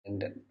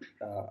send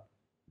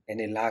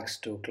any logs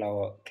to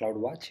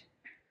CloudWatch.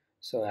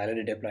 So I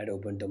already deployed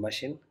Ubuntu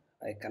machine.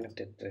 I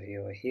connected to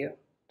here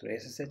to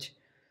SSH.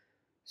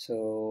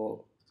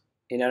 So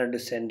in order to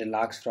send the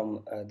logs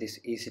from this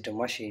EC2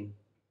 machine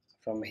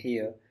from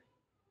here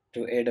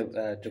to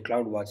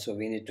CloudWatch, so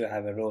we need to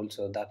have a role.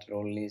 So that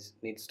role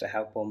needs to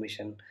have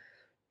permission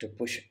to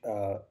push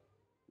to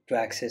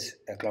access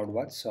a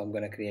CloudWatch. So I'm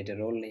going to create a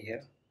role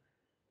here.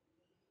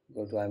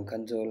 Go to IAM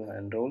console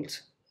and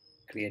roles,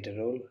 create a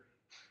role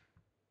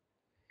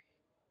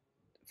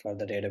for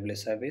the AWS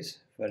service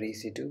for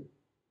EC2.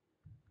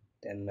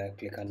 Then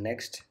click on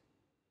next.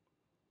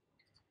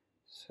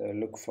 So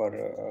look for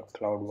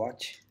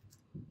CloudWatch.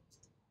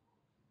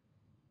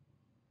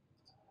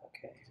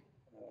 Okay,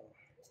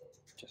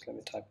 just let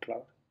me type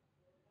cloud.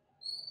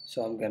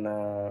 So I'm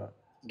gonna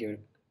give it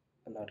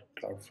not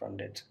CloudFront,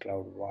 it's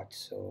CloudWatch.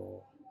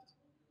 So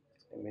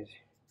let me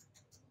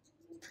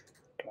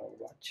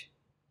CloudWatch.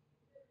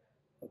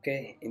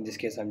 Okay, in this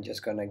case I'm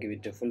just gonna give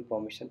it the full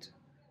permissions.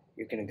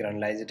 You can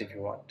analyze it if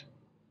you want.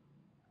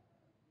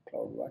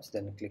 CloudWatch,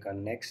 then click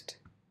on next,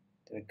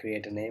 then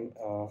create a name,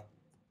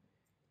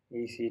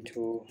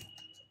 EC2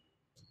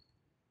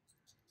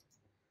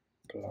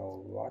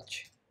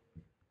 CloudWatch.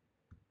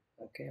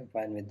 Okay, I'm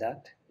fine with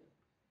that.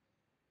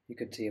 You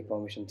could see your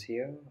permissions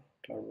here,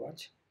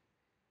 CloudWatch.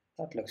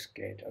 That looks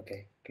great.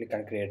 Okay, click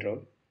on create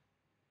role.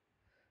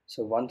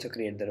 So once you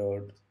create the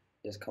role,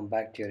 just come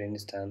back to your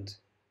instance,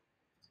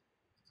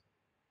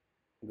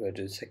 go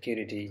to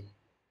security,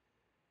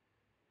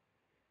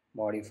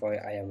 modify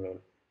IAM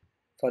role.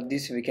 For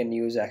this we can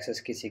use access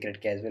key secret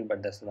key as well,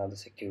 but that's not the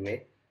secure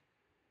way.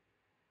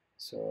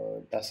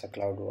 So that's a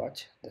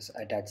CloudWatch. Just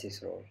attach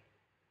this role.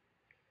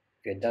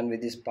 If you're done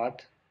with this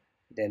part,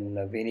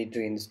 then we need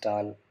to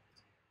install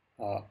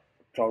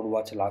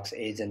CloudWatch logs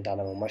agent on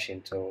our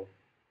machine. So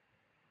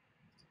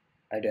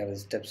I do have the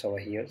steps over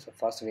here. So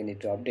first we need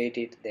to update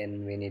it,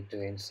 then we need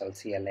to install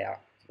CLI.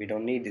 We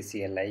don't need the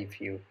CLI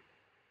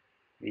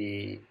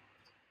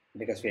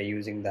because we are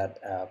using that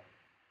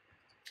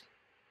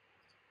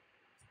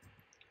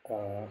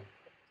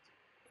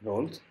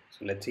roles.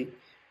 So let's see.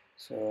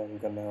 So I'm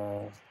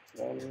gonna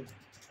run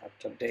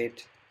apt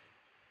update.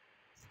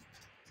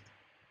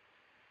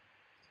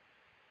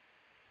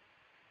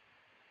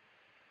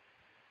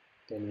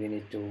 Then we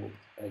need to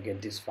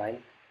get this file.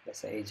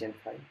 That's the agent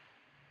file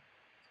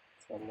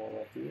from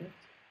over here.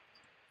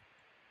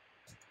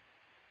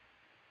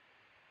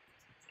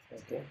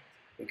 Okay,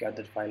 we got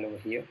that file over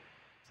here.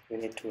 We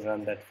need to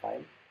run that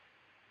file.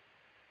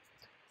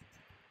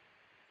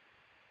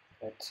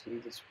 Let's see,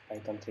 this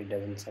Python 3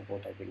 doesn't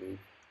support, I believe.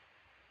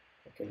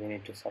 Okay, we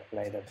need to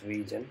supply that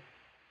region.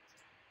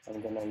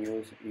 I'm gonna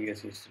use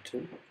AWS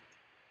EC2.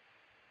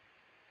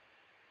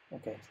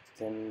 Okay,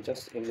 then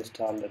just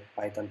install that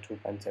Python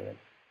 2.7.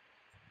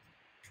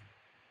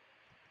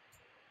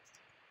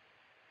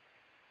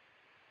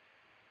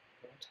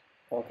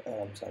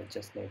 Okay, I'm sorry,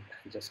 just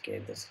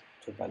gave this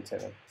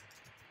 2.7.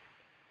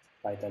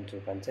 Python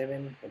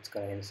 2.7. It's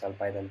gonna install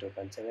Python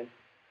 2.7.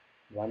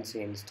 Once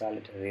you install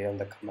it, rerun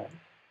the command.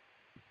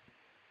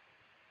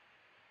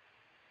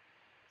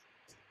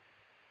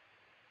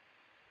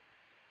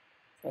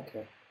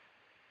 Okay,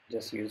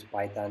 just use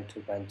Python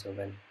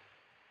 2.7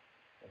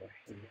 over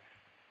here.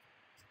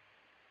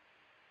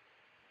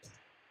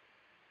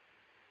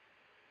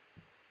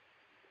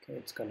 Okay,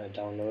 it's gonna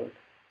download.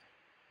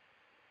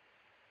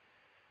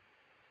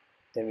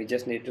 Then we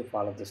just need to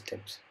follow the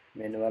steps.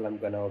 Meanwhile, I'm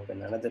gonna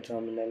open another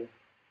terminal.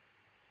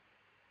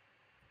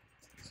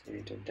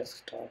 CD to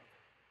desktop.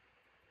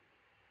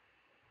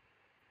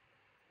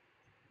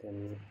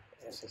 Then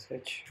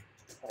SSH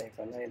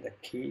 -i, the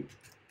key,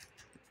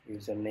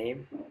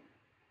 username.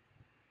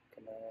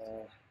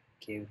 Gonna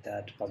give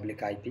that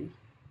public IP.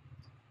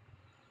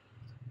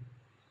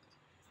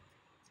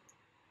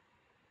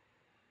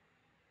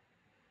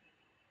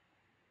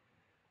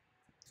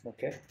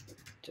 Okay,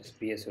 just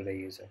be a sudo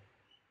user.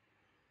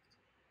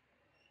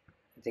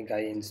 I think I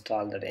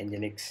installed that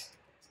Nginx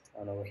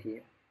on over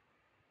here.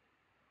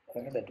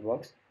 Okay, that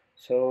works.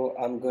 So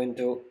I'm going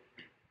to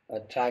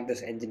track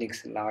this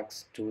Nginx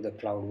logs to the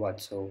CloudWatch.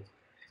 So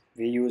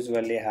we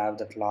usually have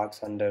that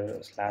logs under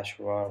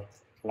 /var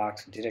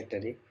logs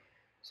directory.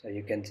 So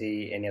you can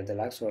see any of the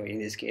logs. So in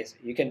this case,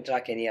 you can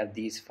track any of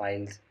these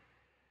files,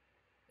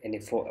 any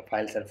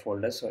files or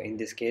folders. So in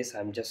this case,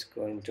 I'm just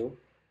going to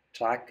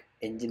track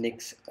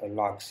Nginx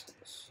logs.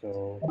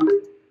 So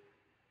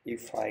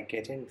if I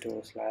get into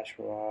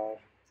 /var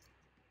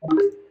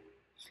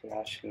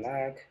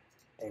 /log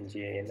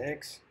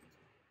nginx,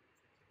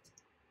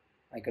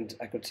 I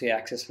could see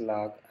access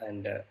log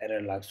and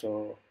error log.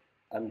 So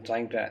I'm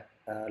trying to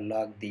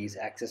log these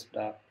access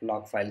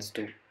log files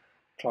to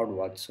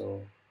CloudWatch.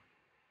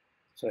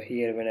 So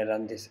here when I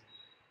run this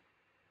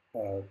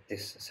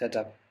this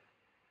setup,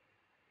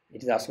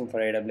 it is asking for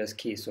AWS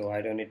key, so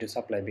I don't need to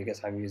supply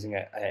because I'm using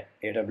a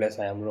AWS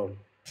IAM role,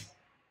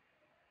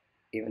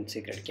 even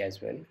secret key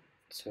as well.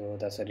 So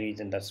that's a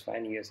region, that's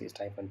fine. US is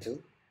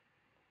 -2.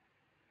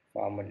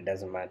 Format, it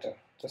doesn't matter,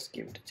 just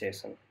give it to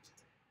JSON.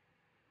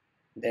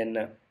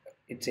 then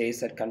it says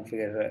that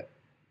configure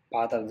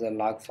path of the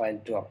log file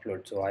to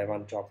upload. So I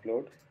want to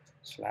upload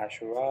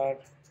 /var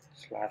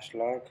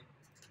 /log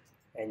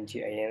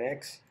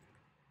nginx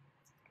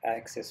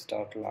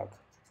access.log.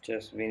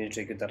 Just we need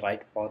to give the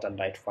right path and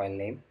right file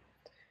name.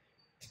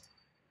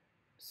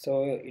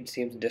 So it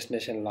seems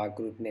destination log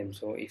group name.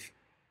 So if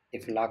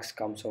logs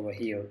comes over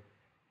here,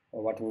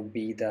 what would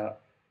be the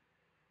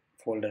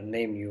folder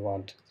name you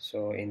want?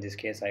 So in this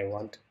case I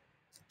want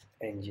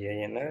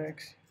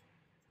nginx.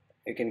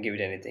 You can give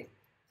it anything,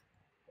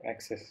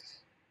 access.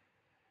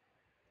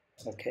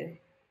 Okay,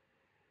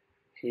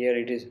 here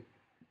it is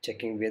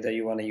checking whether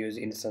you want to use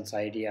instance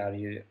ID or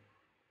you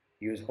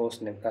use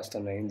hostname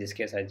custom name. In this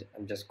case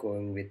I'm just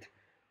going with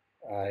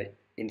uh,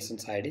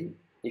 instance ID.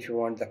 If you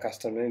want the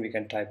custom name, we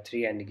can type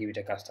 3 and give it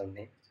a custom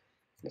name.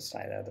 Let's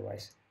try that.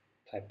 Otherwise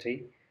type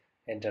 3,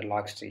 enter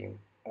log stream.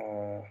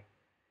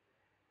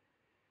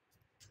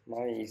 My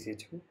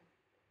EC2,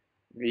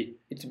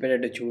 it's better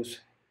to choose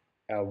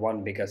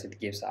 1 because it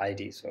gives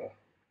ID, so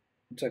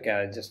it's okay.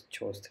 I just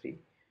chose 3.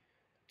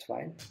 It's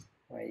fine.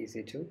 My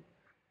EC2,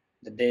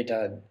 the date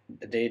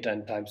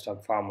and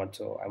timestamp format,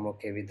 so I'm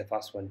okay with the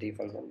first one,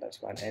 default one. That's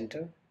fine.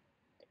 Enter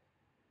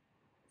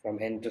from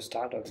end to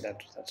start. Okay,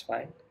 that's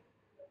fine.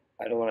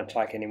 I don't want to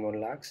track any more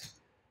logs.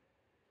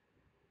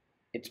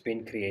 It's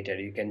been created.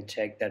 You can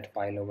check that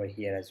file over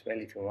here as well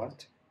if you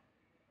want.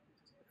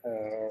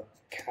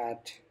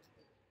 Cat.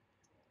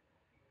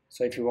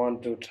 So if you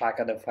want to track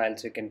other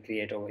files, you can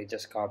create over here.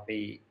 Just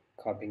copying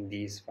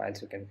these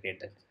files, you can create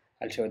that.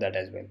 I'll show that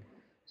as well.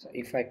 So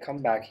if I come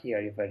back here,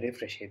 if I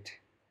refresh it,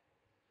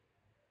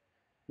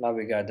 now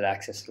we got the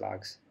access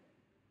logs.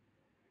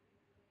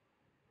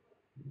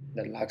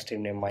 The log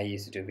stream name my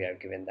EC2, we have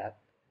given that.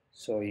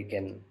 So you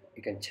can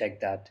check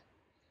that.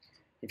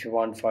 If you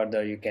want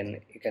further, you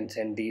can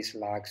send these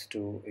logs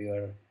to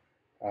your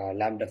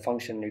lambda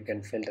function. You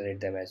can filter it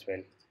them as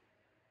well.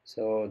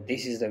 So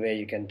this is the way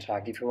you can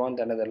track. If you want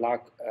another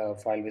log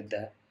file with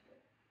the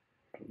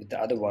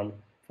other one,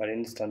 for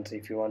instance,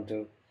 if you want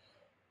to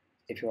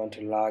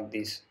log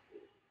this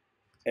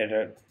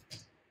error.log,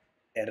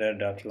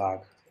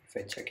 if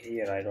I check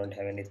here, I don't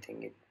have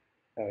anything.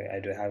 I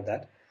do have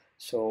that.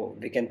 So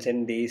we can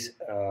send these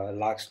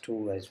logs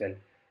to as well.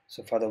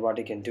 So further, what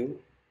you can do,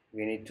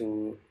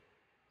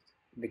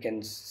 we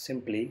can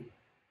simply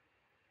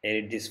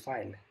edit this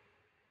file.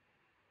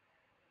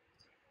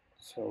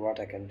 So what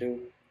I can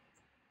do,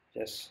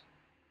 just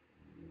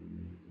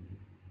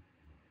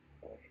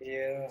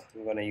here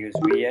I'm gonna use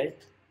vi,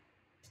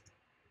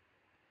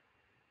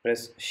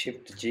 press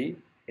shift G,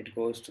 it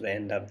goes to the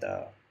end of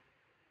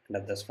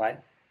this file.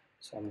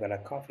 So I'm gonna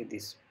copy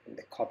this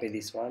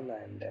one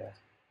and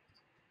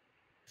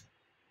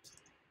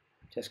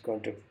just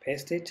going to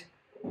paste it.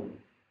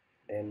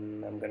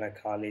 Then I'm gonna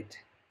call it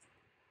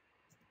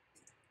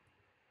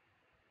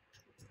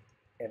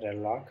error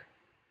log.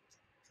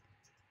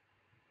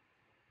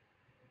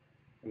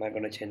 Am I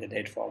going to change the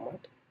date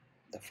format?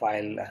 The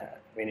file,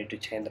 we need to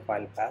change the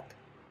file path.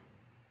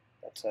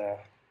 That's a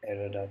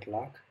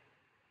error.log,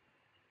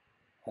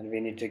 and we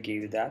need to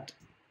give that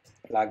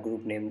log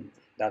group name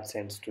that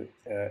sends to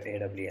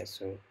AWS.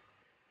 So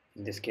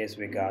in this case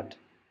we got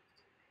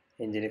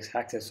nginx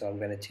access, so I'm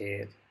going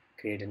to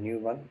create a new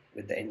one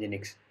with the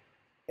nginx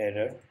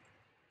error.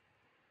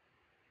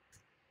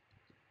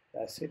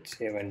 That's it.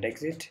 Save and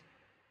exit.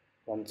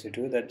 Once you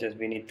do that, just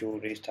we need to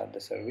restart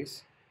the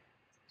service.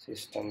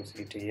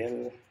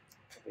 Systemctl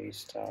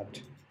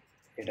restart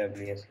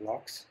AWS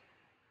logs.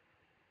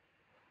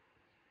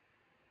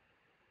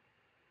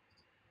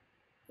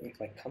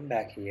 If I come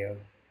back here,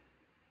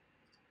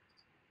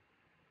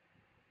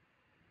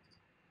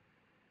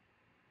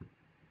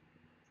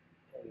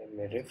 let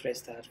me refresh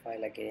that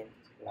file again.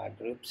 Log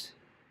groups.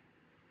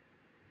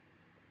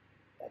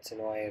 That's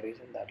no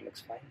reason. That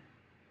looks fine.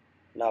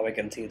 Now I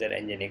can see that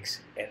nginx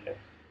error.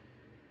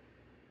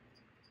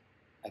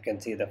 I can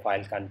see the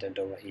file content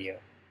over here.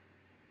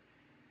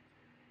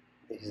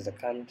 This is the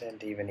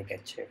content. Even you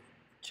can check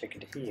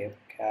it here.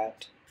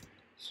 Cat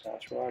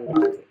 /var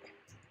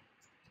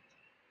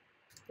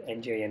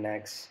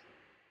nginx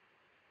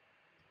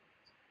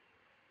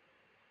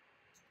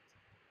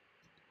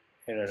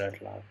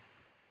error.log.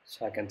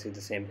 So I can see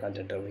the same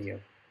content over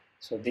here.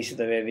 So this is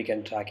the way we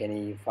can track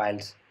any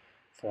files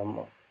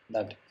from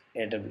that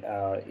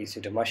AWS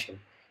EC2 machine.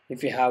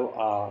 If you have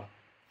a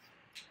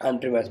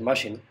on-premise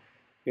machine,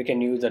 you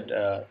can use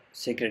that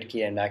secret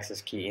key and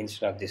access key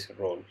instead of this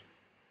role.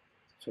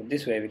 So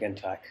this way we can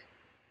track.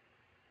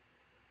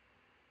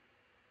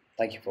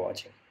 Thank you for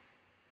watching.